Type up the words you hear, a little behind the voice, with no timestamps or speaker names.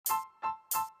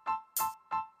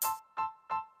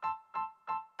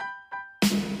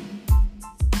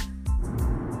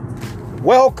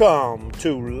Welcome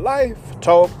to Life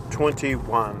Talk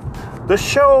 21, the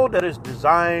show that is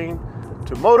designed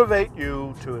to motivate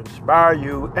you, to inspire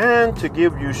you, and to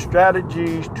give you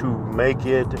strategies to make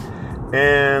it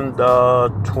in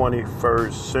the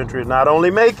 21st century. Not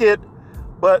only make it,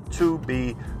 but to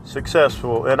be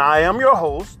successful. And I am your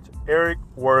host, Eric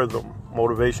Wortham,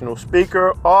 motivational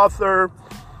speaker, author,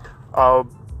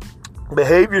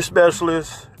 behavior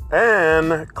specialist,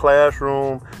 and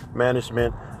classroom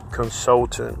management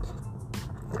consultant.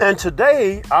 And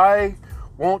today I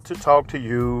want to talk to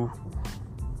you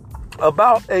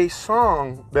about a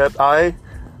song that I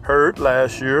heard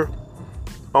last year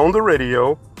on the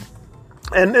radio.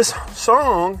 And this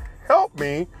song helped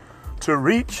me to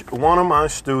reach one of my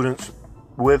students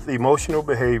with emotional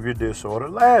behavior disorder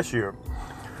last year.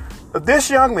 This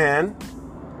young man,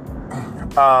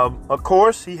 of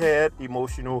course, he had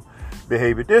emotional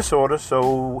behavior disorder,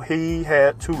 so he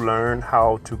had to learn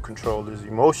how to control his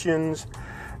emotions,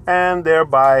 and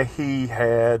thereby he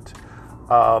had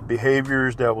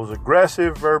behaviors that was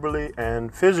aggressive verbally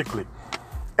and physically.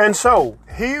 And so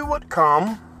he would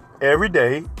come every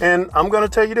day, and I'm going to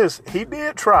tell you this, he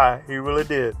did try, he really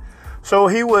did. So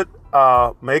he would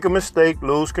make a mistake,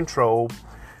 lose control,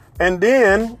 and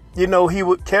then, he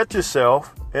would catch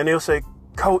himself, and he'll say,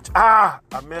 "Coach, I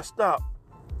messed up.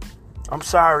 I'm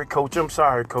sorry, Coach.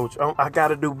 I got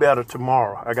to do better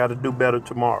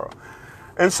tomorrow.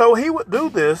 And so he would do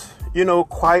this,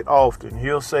 quite often.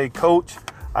 He'll say, "Coach,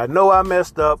 I know I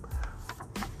messed up,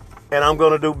 and I'm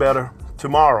going to do better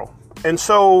tomorrow." And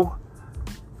so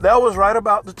that was right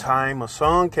about the time a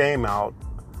song came out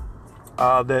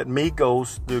that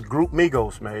the group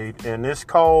Migos made, and it's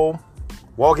called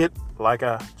Walk It Like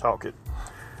I Talk It.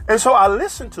 And so I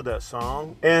listened to that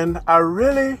song, and I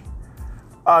really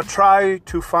try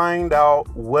to find out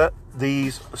what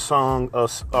these songs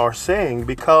are saying,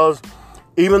 because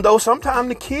even though sometimes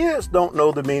the kids don't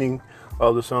know the meaning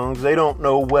of the songs, they don't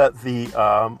know what the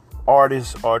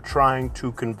artists are trying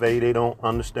to convey, they don't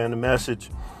understand the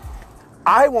message.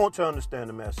 I want to understand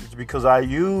the message because I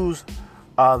use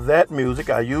that music,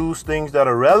 I use things that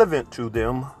are relevant to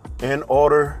them in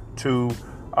order to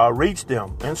reach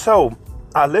them. And so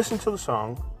I listened to the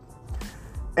song,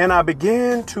 and I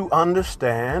began to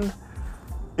understand,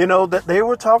 that they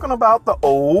were talking about the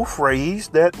old phrase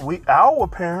that our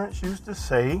parents used to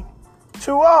say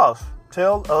to us.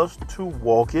 Tell us to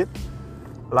walk it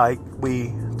like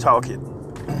we talk it.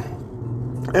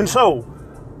 And so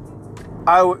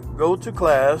I would go to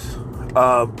class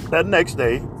that next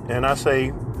day, and I say,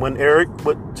 when Eric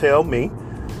would tell me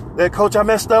that, "Coach, I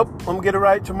messed up, I'm going to get it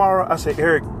right tomorrow," I say,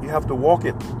 "Eric, you have to walk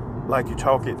it like you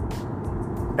talk it."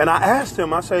 And I asked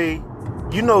him, I say,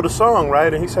 "You know the song,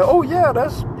 right?" And he said, "Oh yeah,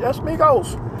 that's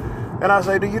Migos." And I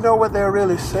say, "Do you know what they're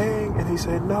really saying?" And he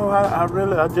said, "No,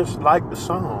 I just like the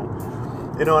song."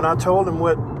 And I told him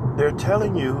what they're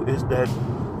telling you is that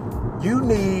you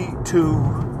need to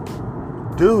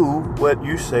do what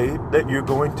you say that you're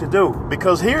going to do.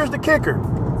 Because here's the kicker.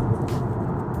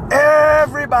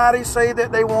 Everybody say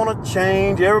that they want to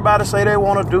change. Everybody say they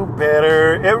want to do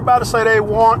better. Everybody say they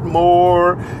want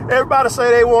more. Everybody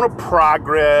say they want to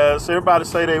progress. Everybody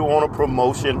say they want a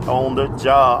promotion on the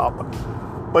job.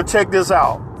 But check this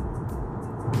out.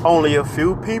 Only a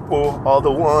few people are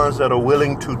the ones that are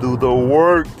willing to do the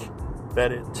work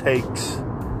that it takes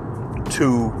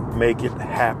to make it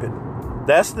happen.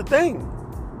 That's the thing.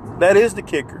 That is the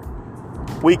kicker.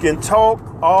 We can talk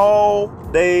all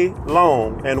day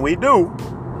long, and we do,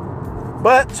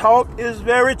 but talk is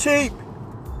very cheap.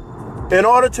 In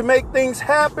order to make things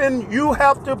happen, you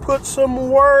have to put some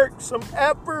work, some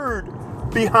effort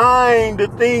behind the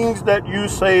things that you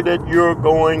say that you're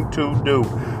going to do.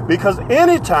 Because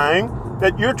anytime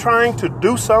that you're trying to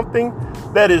do something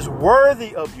that is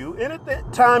worthy of you,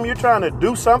 anytime you're trying to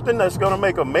do something that's going to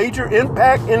make a major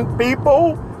impact in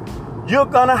people, you're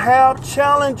going to have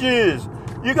challenges.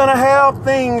 You're going to have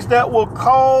things that will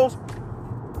cause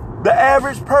the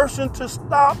average person to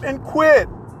stop and quit.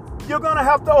 You're going to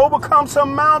have to overcome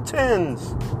some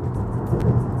mountains.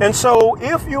 And so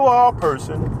if you are a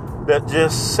person that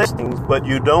just says things, but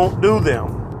you don't do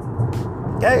them,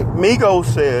 okay, Migos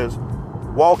says,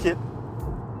 walk it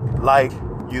like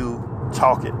you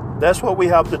talk it. That's what we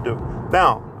have to do.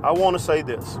 Now, I want to say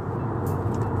this.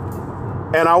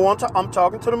 And I'm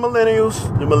talking to the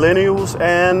millennials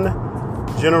and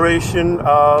Generation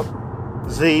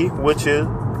Z, which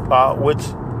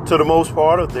to the most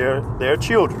part of their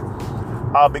children,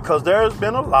 because there's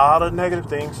been a lot of negative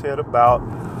things said about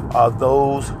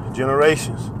those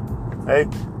generations. Okay?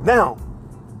 Now,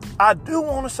 I do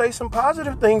want to say some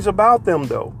positive things about them,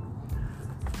 though.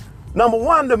 Number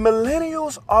one, the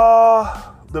millennials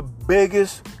are the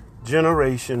biggest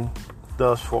generation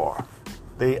thus far.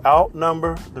 They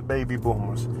outnumber the baby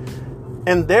boomers.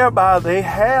 And thereby they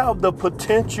have the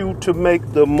potential to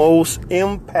make the most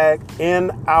impact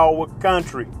in our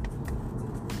country.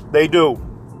 They do.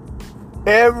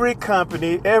 Every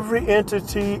company, every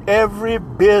entity, every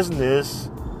business,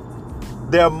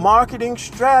 their marketing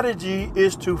strategy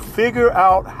is to figure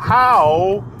out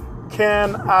how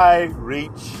can I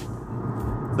reach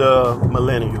the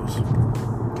millennials.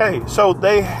 Okay, so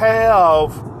they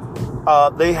have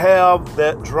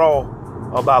that draw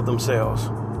about themselves.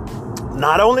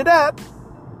 Not only that,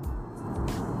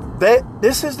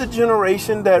 this is the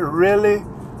generation that really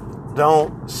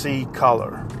don't see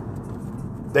color.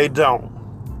 They don't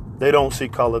see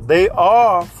color. They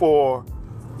are for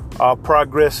a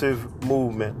progressive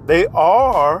movement. They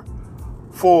are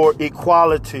for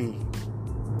equality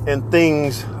and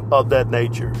things of that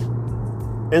nature.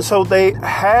 And so they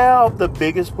have the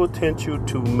biggest potential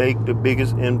to make the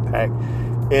biggest impact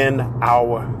in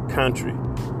our country.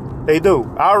 They do.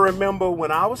 I remember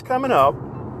when I was coming up,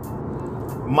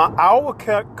 our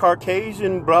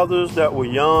Caucasian brothers that were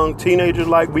young, teenagers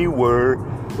like we were,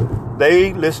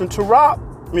 they listened to rock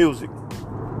music.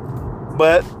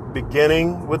 But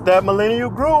beginning with that millennial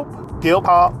group, hip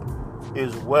hop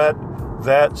is what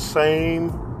that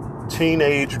same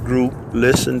teenage group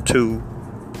listened to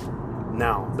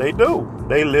now. They do.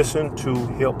 They listen to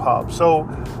hip hop. So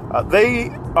they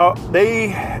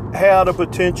have the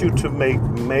potential to make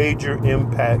major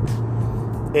impact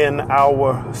in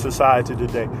our society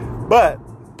today. But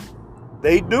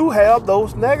they do have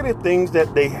those negative things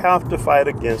that they have to fight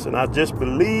against. And I just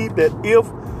believe that if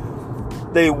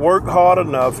they work hard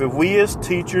enough, if we as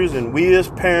teachers and we as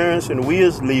parents and we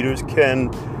as leaders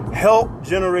can help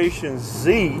Generation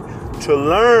Z to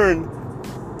learn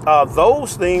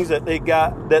those things that they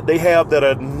have that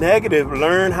are negative,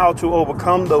 learn how to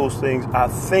overcome those things, I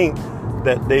think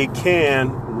that they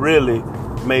can really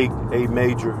make a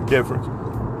major difference.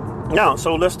 Now,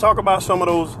 so let's talk about some of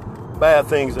those bad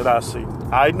things that I see.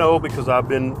 I know because I've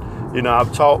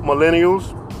taught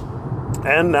millennials,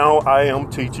 and now I am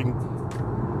teaching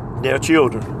their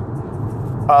children.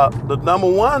 The number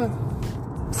one,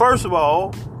 first of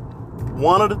all,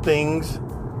 one of the things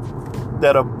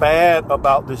that are bad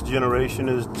about this generation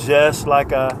is just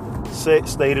like I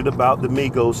stated about the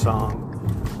Migos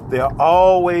song. They're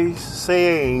always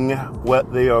saying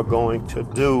what they are going to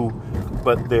do,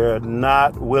 but they're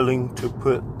not willing to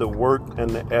put the work and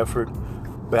the effort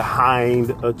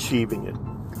behind achieving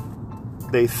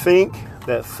it. They think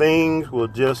that things will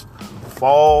just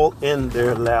fall in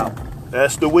their lap.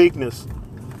 That's the weakness.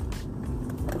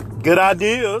 Good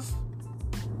ideas.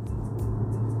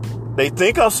 They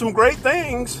think of some great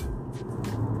things,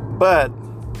 but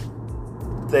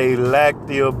they lack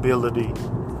the ability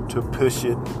to push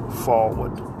it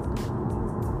forward.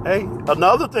 Hey,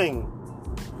 another thing,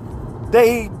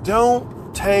 they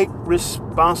don't take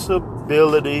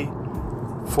responsibility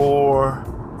for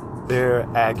their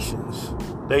actions.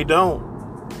 They don't.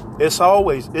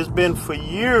 It's been for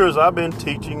years I've been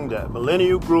teaching that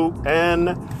millennial group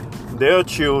and their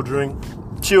children,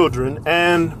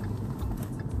 and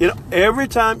every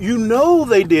time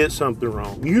they did something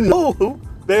wrong.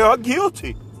 They are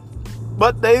guilty.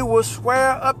 But they will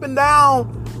swear up and down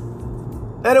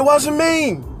that it wasn't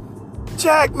me.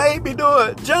 Jack made me do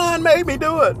it. John made me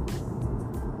do it.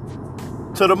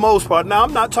 To the most part. Now,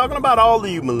 I'm not talking about all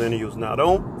of you millennials now.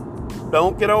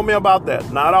 Don't get on me about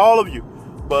that. Not all of you,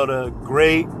 but a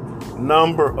great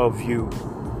number of you,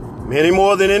 many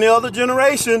more than any other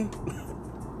generation,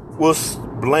 will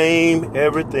blame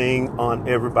everything on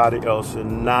everybody else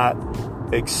and not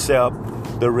accept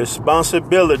the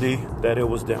responsibility that it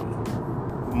was them.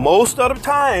 Most of the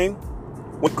time,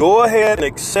 we go ahead and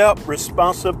accept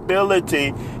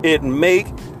responsibility. It make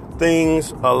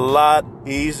things a lot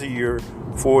easier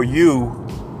for you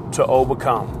to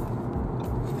overcome.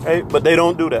 Okay? But they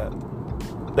don't do that.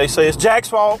 They say it's Jack's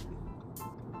fault.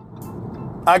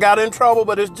 I got in trouble,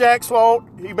 but it's Jack's fault.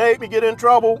 He made me get in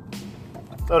trouble.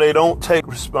 So they don't take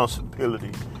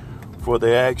responsibility for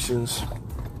their actions.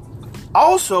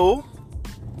 Also,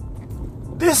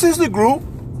 this is the group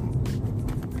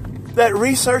that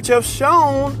research has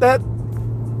shown that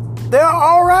they're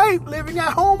all right living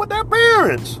at home with their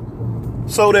parents.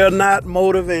 So they're not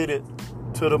motivated,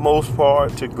 to the most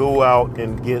part, to go out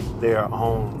and get their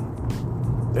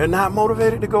own. They're not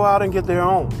motivated to go out and get their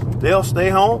own. They'll stay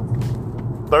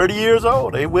home. 30 years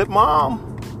old, they with mom.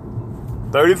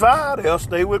 35, they'll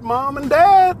stay with mom and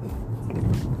dad.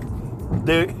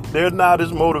 They're not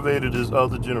as motivated as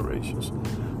other generations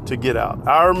to get out.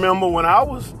 I remember when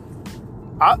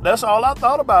that's all I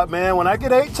thought about, man. When I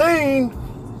get 18,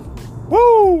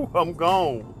 woo, I'm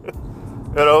gone.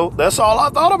 That's all I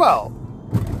thought about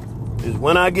is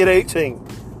when I get 18.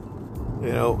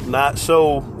 Not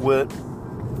so with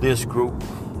this group.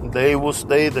 They will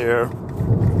stay there,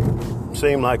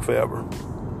 seem like forever.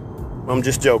 I'm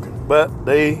just joking. But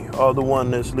they are the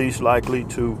one that's least likely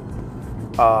to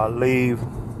leave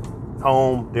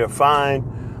home. They're fine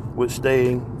with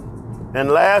staying. And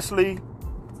lastly,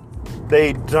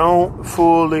 they don't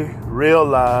fully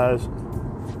realize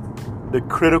the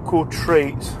critical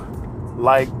traits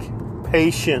like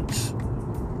patience,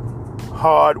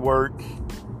 hard work,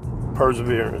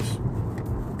 perseverance.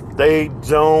 They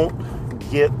don't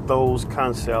get those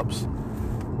concepts.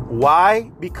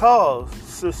 Why? Because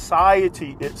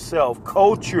society itself,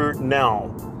 culture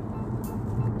now,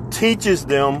 teaches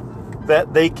them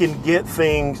that they can get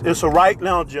things. It's a right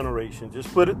now generation.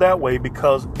 Just put it that way,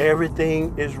 because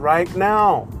everything is right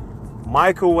now.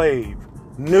 Microwave,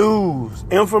 news,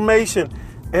 information,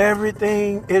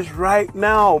 everything is right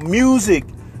now. Music,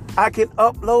 I can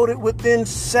upload it within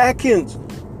seconds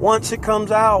once it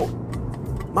comes out.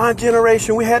 My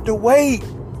generation, we had to wait.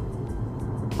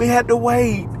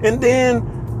 And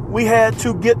then we had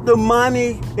to get the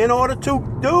money in order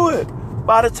to do it.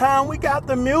 By the time we got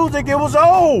the music, it was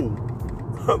old.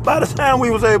 By the time we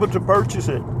was able to purchase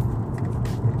it.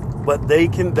 But they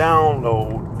can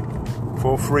download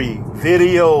for free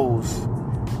videos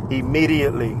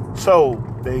immediately. So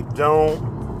they don't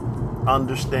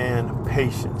understand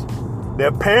patience.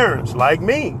 Their parents, like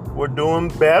me, were doing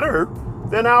better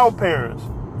than our parents.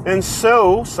 And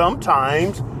so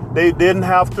sometimes they didn't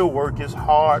have to work as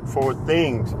hard for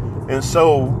things. And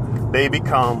so they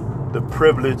become the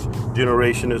privileged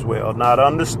generation as well, not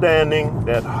understanding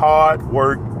that hard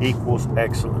work equals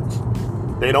excellence.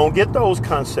 They don't get those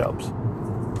concepts.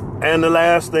 And the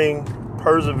last thing,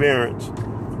 perseverance,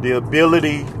 the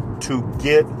ability to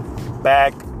get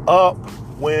back up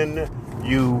when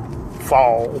you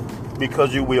fall,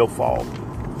 because you will fall.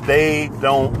 They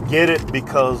don't get it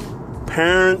because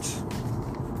parents,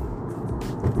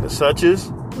 such as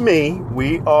me,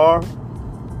 we are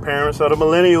parents of the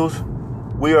millennials.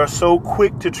 We are so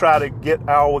quick to try to get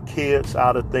our kids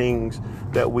out of things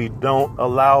that we don't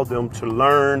allow them to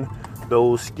learn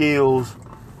those skills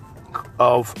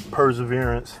of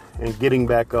perseverance and getting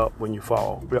back up when you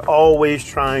fall. We're always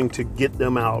trying to get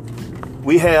them out.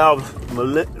 We have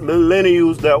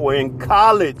millennials that were in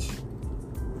college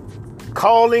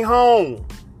calling home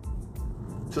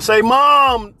to say,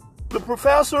 "Mom, the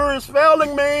professor is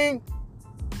failing me,"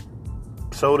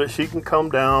 so that she can come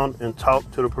down and talk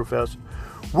to the professor.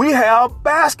 We have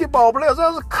basketball players.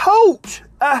 As a coach,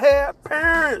 I had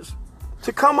parents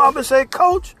to come up and say,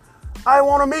 "Coach, I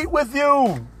want to meet with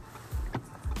you.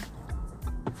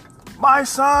 My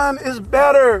son is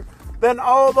better than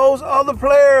all those other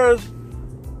players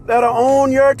that are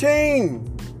on your team."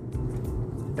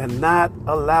 And not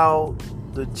allow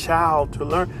the child to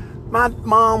learn. My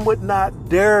mom would not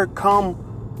dare come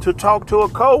to talk to a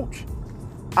coach.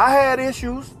 I had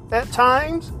issues at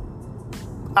times.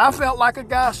 I felt like a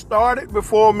guy started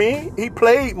before me. He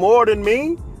played more than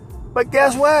me. But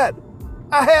guess what?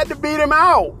 I had to beat him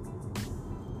out.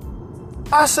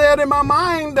 I said in my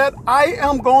mind that I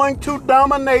am going to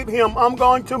dominate him. I'm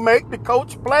going to make the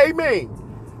coach play me.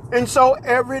 And so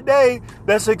every day,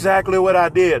 that's exactly what I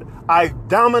did. I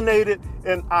dominated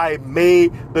and I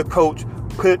made the coach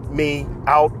put me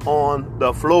out on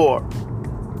the floor.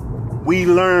 We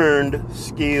learned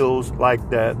skills like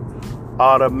that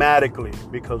automatically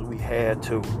because we had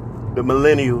to. The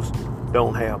millennials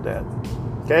don't have that.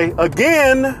 Okay,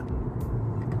 again,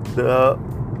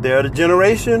 they're the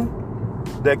generation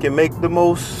that can make the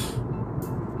most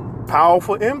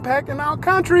powerful impact in our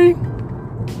country.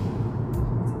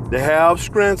 They have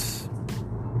strengths,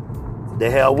 they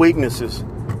have weaknesses,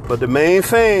 but the main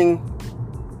thing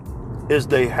is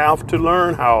they have to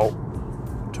learn how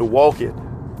to walk it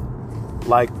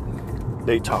like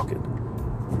they talk it.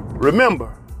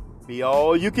 Remember, be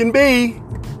all you can be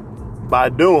by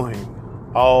doing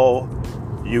all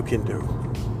you can do.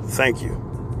 Thank you.